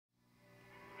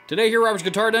Today here at Robert's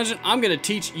Guitar Dungeon, I'm going to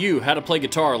teach you how to play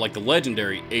guitar like the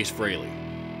legendary Ace Frehley.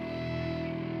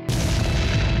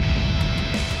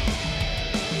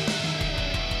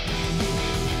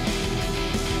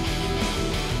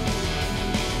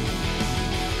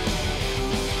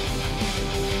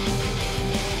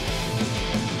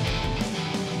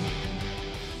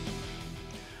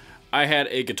 I had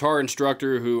a guitar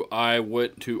instructor who I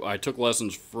took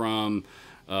lessons from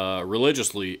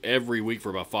religiously every week for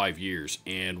about 5 years,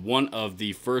 and one of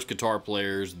the first guitar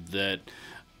players that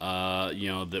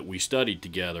that we studied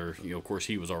together. Of course,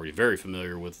 he was already very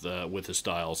familiar with his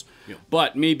styles.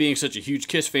 But me being such a huge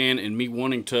Kiss fan and me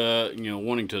wanting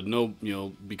to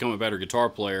know become a better guitar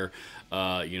player,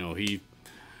 he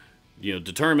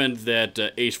determined that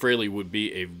Ace Frehley would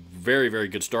be a very, very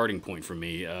good starting point for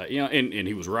me. And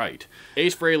he was right.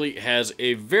 Ace Frehley has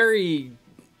a very,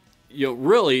 he's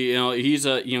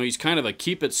kind of a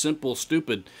keep it simple,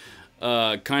 stupid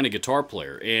kind of guitar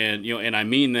player, and I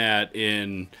mean that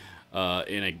in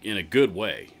a good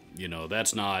way.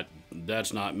 That's not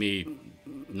me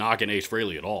knocking Ace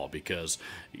Frehley at all, because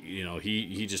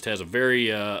he just has a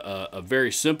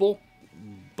very simple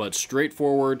but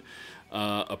straightforward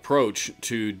approach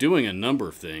to doing a number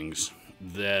of things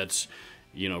that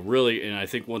really, and I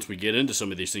think once we get into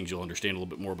some of these things, you'll understand a little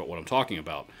bit more about what I'm talking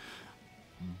about.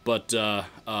 But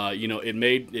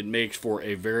it makes for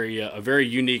a very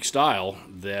unique style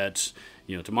that,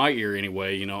 to my ear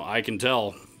anyway, I can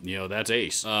tell that's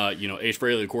Ace. Ace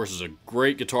Frehley, of course, is a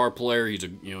great guitar player. He's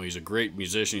a great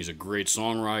musician. He's a great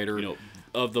songwriter.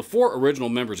 Of the 4 original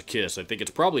members of Kiss, I think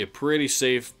it's probably a pretty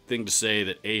safe thing to say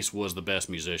that Ace was the best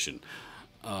musician.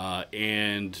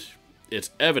 And it's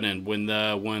evident when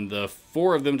the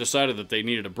 4 of them decided that they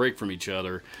needed a break from each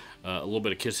other. A little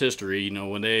bit of Kiss history,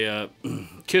 when they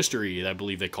Kisstory, I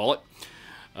believe they call it.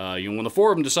 When the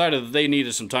 4 of them decided that they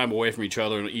needed some time away from each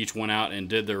other, and each went out and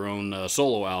did their own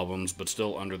solo albums, but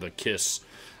still under the Kiss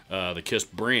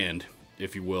brand,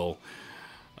 if you will.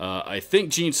 I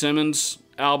think Gene Simmons'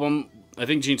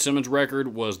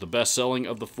 record was the best-selling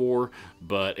of the 4,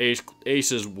 but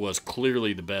Ace's was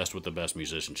clearly the best, with the best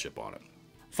musicianship on it.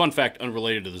 Fun fact,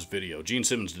 unrelated to this video: Gene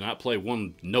Simmons did not play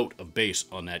one note of bass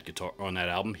on that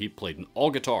album. He played all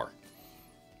guitar,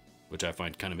 which I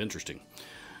find kind of interesting.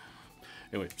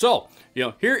 Anyway, so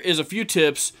here is a few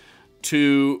tips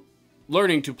to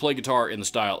learning to play guitar in the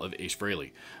style of Ace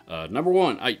Frehley. Number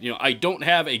 1, I don't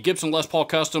have a Gibson Les Paul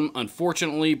Custom,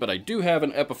 unfortunately, but I do have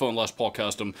an Epiphone Les Paul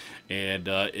Custom, and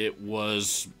it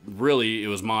was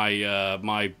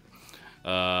my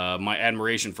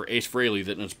admiration for Ace Frehley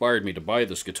that inspired me to buy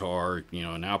this guitar,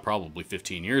 now probably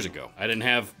 15 years ago. I didn't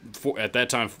have, at that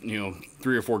time,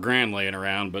 3 or 4 grand laying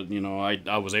around, but,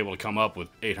 I was able to come up with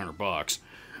 $800,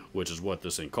 which is what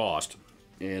this thing cost.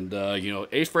 And,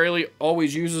 Ace Frehley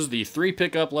always uses the 3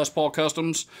 pickup Les Paul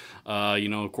Customs.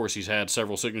 Of course, he's had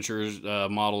several signatures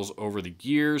models over the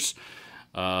years.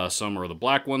 Some are the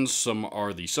black ones, some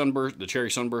are the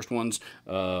cherry sunburst ones.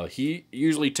 He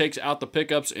usually takes out the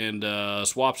pickups and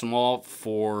swaps them all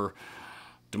for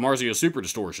DiMarzio Super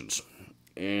Distortions.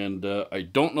 And I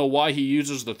don't know why he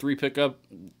uses the 3 pickup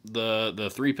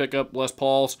Les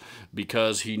Pauls,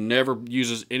 because he never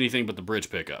uses anything but the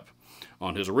bridge pickup.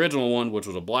 On his original one, which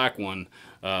was a black one,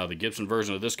 the Gibson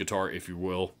version of this guitar, if you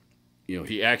will,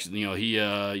 he actually, he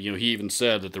even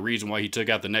said that the reason why he took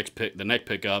out the neck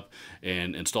pickup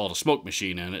and installed a smoke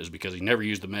machine in it is because he never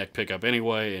used the neck pickup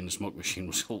anyway, and the smoke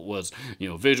machine was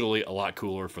visually a lot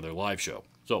cooler for their live show.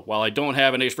 So while I don't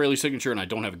have an Ace Frehley signature and I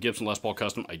don't have a Gibson Les Paul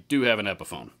Custom, I do have an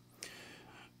Epiphone.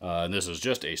 And this is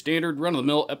just a standard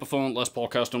run-of-the-mill Epiphone Les Paul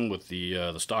Custom with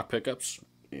the stock pickups,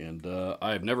 and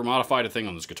I have never modified a thing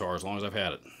on this guitar as long as I've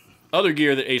had it. Other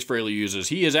gear that Ace Frehley uses,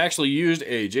 he has actually used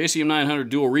a JCM 900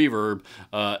 dual reverb,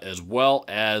 as well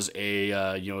as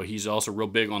a, he's also real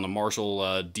big on the Marshall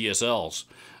DSLs,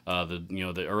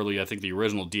 the early, I think the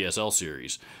original DSL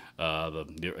series,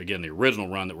 again, the original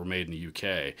run that were made in the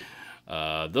UK.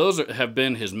 Those have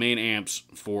been his main amps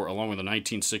along with the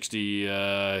 1960,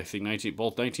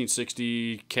 both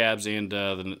 1960 cabs and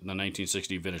the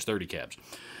 1960 vintage 30 cabs.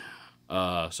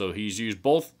 So he's used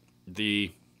both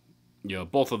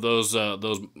of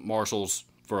those Marshalls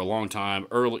for a long time.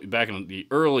 Back in the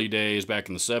early days, back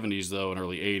in the 70s though, and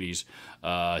early 80s,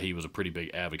 he was a pretty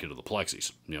big advocate of the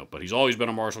Plexis. But he's always been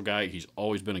a Marshall guy. He's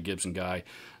always been a Gibson guy.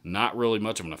 Not really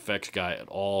much of an effects guy at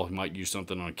all. He might use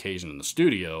something on occasion in the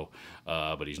studio,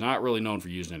 but he's not really known for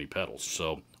using any pedals.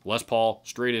 So Les Paul,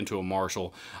 straight into a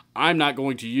Marshall. I'm not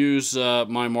going to use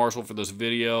my Marshall for this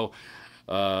video,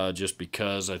 just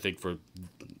because I think for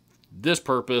this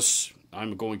purpose,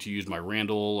 I'm going to use my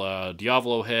Randall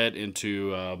Diavolo head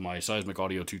into my Seismic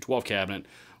Audio 212 cabinet,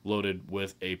 loaded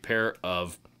with a pair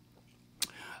of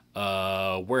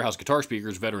Warehouse Guitar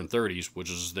Speakers Veteran 30s,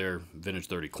 which is their Vintage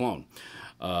 30 clone.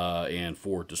 And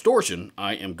for distortion,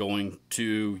 I am going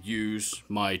to use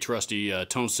my trusty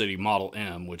Tone City Model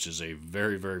M, which is a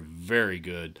very, very, very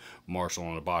good Marshall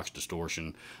on a box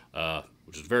distortion,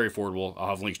 which is very affordable. I'll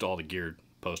have links to all the gear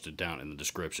posted down in the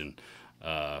description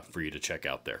for you to check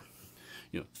out there.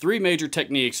 Three major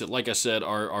techniques that, like I said,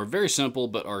 are very simple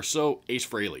but are so Ace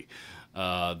Frehley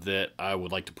that I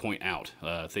would like to point out.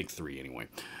 I think three anyway.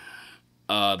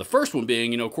 The first one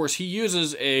being, of course, he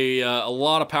uses a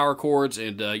lot of power chords,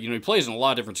 and he plays in a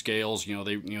lot of different scales.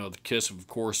 The Kiss, of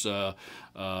course, and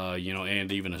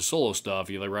even his solo stuff.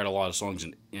 They write a lot of songs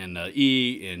in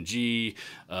E, in G,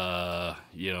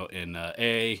 in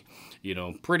A.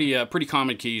 Pretty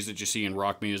common keys that you see in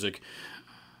rock music.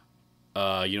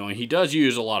 And he does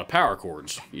use a lot of power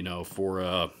chords. For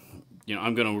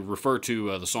I'm going to refer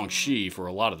to the song "She" for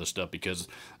a lot of this stuff because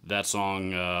that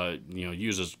song,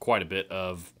 uses quite a bit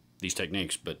of these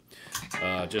techniques. But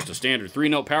just a standard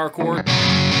 3-note power chord.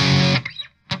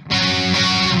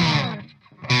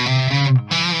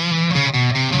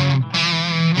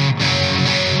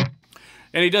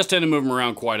 And he does tend to move them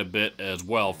around quite a bit as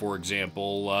well. For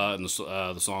example, in the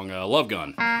song "Love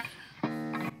Gun."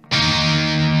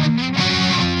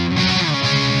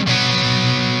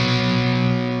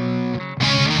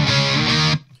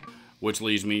 Which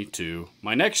leads me to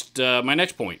my next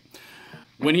point.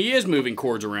 When he is moving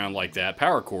chords around like that,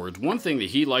 power chords, one thing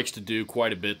that he likes to do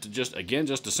quite a bit to just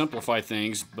to simplify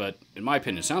things, but in my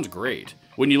opinion, it sounds great.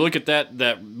 When you look at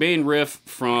that main riff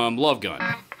from Love Gun,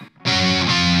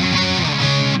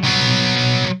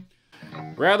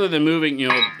 rather than moving,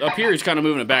 up here he's kind of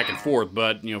moving it back and forth,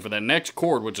 but for that next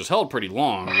chord, which is held pretty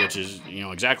long, which is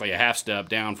exactly a half step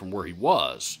down from where he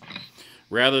was,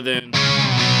 rather than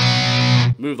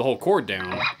move the whole chord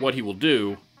down, what he will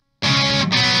do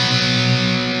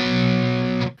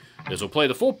is he'll play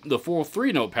the full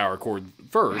 3-note power chord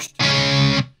first,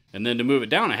 and then to move it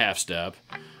down a half step,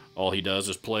 all he does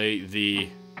is play the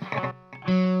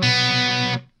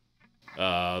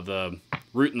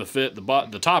root and the fifth,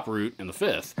 the top root and the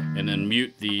fifth, and then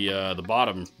mute the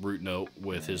bottom root note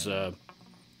with his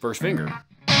first finger.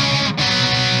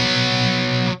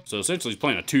 So essentially, he's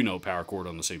playing a 2-note power chord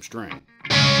on the same string.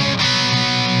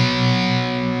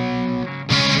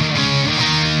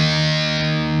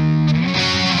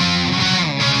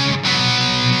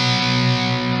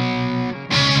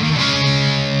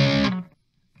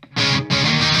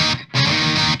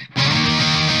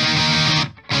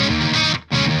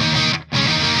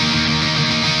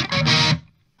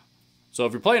 So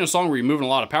if you're playing a song where you're moving a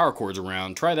lot of power chords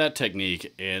around, try that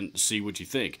technique and see what you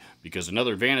think. Because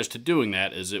another advantage to doing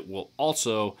that is it will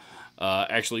also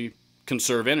actually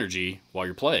conserve energy while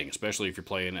you're playing, especially if you're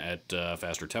playing at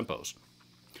faster tempos.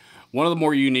 One of the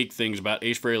more unique things about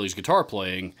Ace Frehley's guitar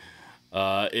playing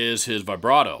is his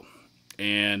vibrato.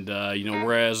 And,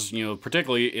 whereas,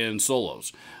 particularly in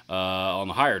solos, on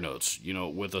the higher notes,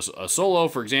 with a solo,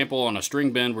 for example, on a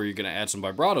string bend where you're going to add some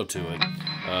vibrato to it,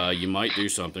 you might do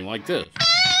something like this.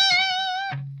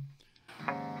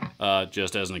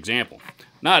 Just as an example.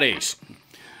 Not Ace.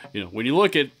 When you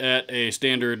look at a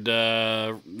standard,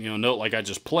 note like I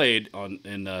just played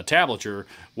in tablature,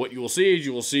 what you will see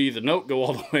is the note go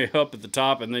all the way up at the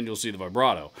top, and then you'll see the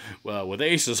vibrato. With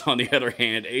Aces, on the other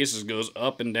hand, Aces goes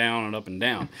up and down and up and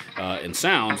down, and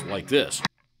sounds like this.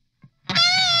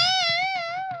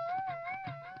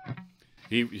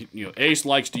 Ace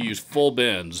likes to use full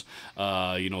bends,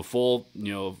 full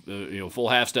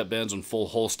half-step bends and full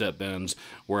whole-step bends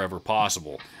wherever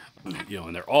possible.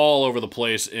 And they're all over the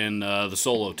place in the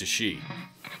solo to She.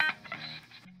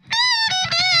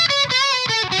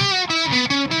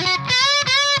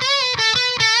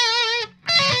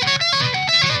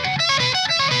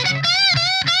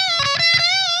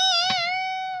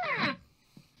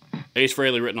 Ace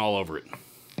Frehley written all over it.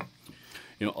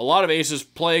 A lot of Ace's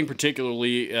playing,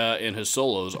 particularly in his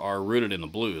solos, are rooted in the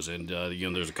blues, and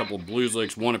there's a couple of blues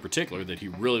licks, one in particular that he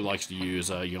really likes to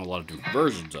use, a lot of different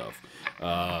versions of.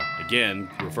 Again,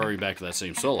 referring back to that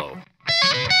same solo,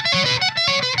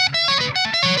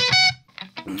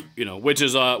 which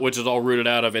is all rooted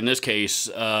out of, in this case,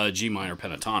 G minor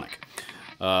pentatonic.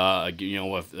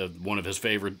 One of his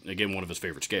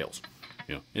favorite scales.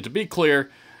 And to be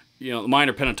clear, the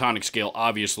minor pentatonic scale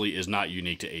obviously is not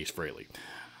unique to Ace Frehley.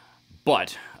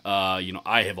 But,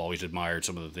 I have always admired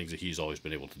some of the things that he's always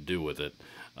been able to do with it,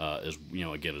 as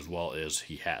well as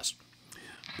he has.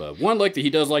 But one lick that he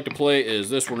does like to play is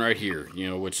this one right here, you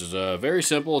know, which is very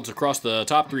simple. It's across the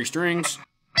top 3 strings.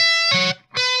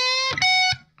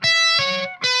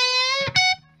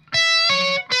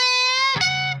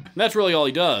 And that's really all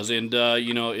he does, and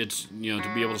you know, it's, you know,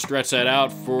 to be able to stretch that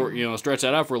out for, you know,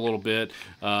 for a little bit,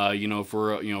 you know,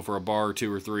 for a bar or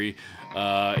 2 or 3, you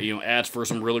know, adds for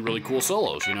some really, really cool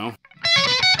solos, you know.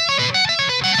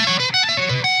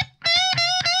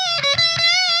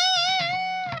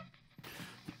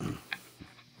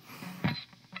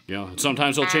 You know, and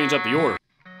sometimes he'll change up the order.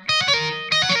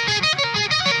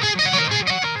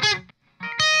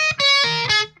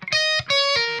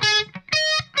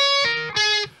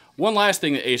 One last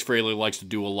thing that Ace Frehley likes to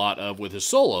do a lot of with his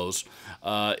solos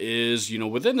is, you know,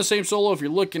 within the same solo, if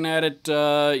you're looking at it,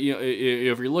 you know,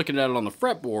 if you're looking at it on the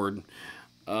fretboard,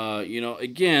 you know,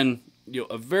 again, you know,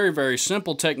 a very, very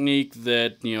simple technique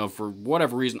that, you know, for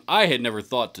whatever reason I had never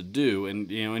thought to do, and,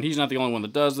 you know, and he's not the only one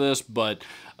that does this, but,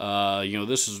 you know,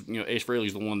 this is, you know, Ace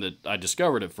Frehley's the one that I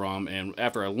discovered it from, and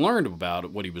after I learned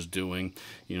about what he was doing,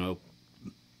 you know,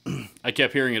 I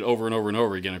kept hearing it over and over and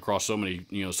over again across so many,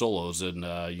 you know, solos and,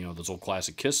 you know, those old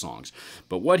classic Kiss songs.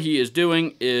 But what he is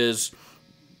doing is,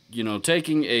 you know,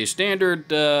 taking a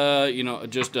standard, you know,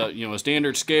 just, you know, a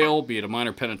standard scale, be it a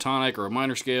minor pentatonic or a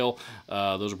minor scale.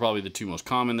 Those are probably the 2 most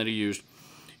common that he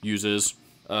uses.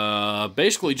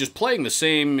 Basically just playing the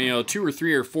same, you know, 2 or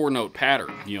 3 or 4 note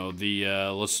pattern. You know, the,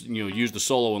 let's, you know, use the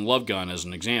solo in Love Gun as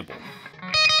an example.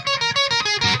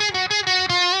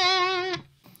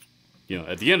 You know,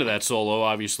 at the end of that solo,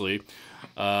 obviously,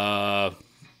 well,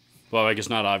 I guess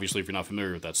not obviously if you're not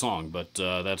familiar with that song, but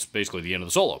that's basically the end of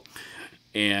the solo.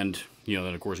 And, you know,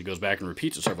 then of course he goes back and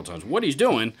repeats it several times. What he's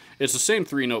doing, it's the same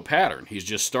 3-note pattern. He's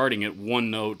just starting at 1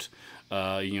 note, you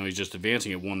know, he's just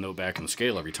advancing at 1 note back in the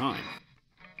scale every time.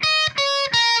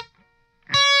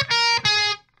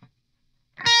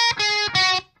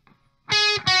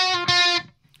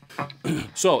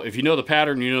 So, if you know the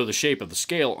pattern, you know the shape of the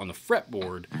scale on the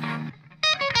fretboard.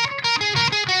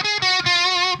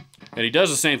 And he does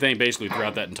the same thing basically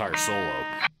throughout that entire solo.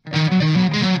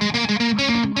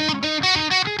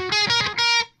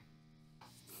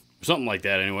 Something like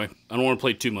that, anyway. I don't want to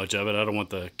play too much of it. I don't want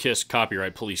the Kiss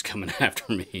copyright police coming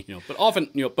after me, you know. But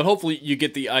often, you know, but hopefully you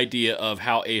get the idea of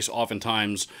how Ace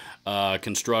oftentimes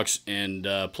constructs and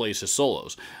plays his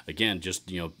solos. Again, just,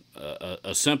 you know,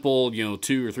 a simple, you know,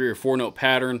 2 or 3 or 4 note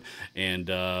pattern, and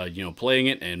you know, playing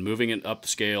it and moving it up the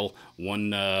scale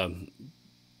one,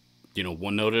 you know,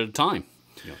 1 note at a time.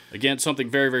 You know, again,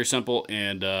 something very, very simple,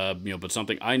 and you know, but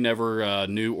something I never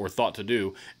knew or thought to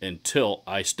do until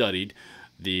I studied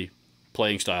the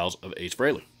playing styles of Ace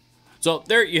Frehley. So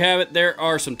there you have it. There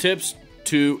are some tips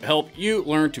to help you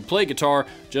learn to play guitar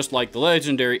just like the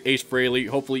legendary Ace Frehley.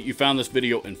 Hopefully you found this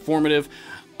video informative.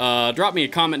 Drop me a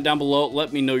comment down below.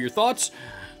 Let me know your thoughts.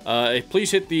 Please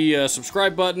hit the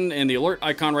subscribe button and the alert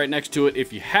icon right next to it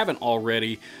if you haven't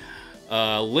already.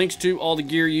 Links to all the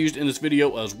gear used in this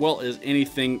video, as well as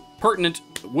anything pertinent,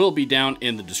 will be down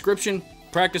in the description.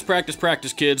 Practice, practice,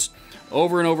 practice, kids.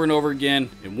 Over and over and over again,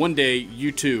 and one day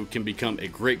you too can become a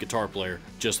great guitar player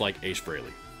just like Ace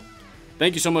Frehley.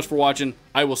 Thank you so much for watching.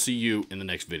 I will see you in the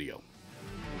next video.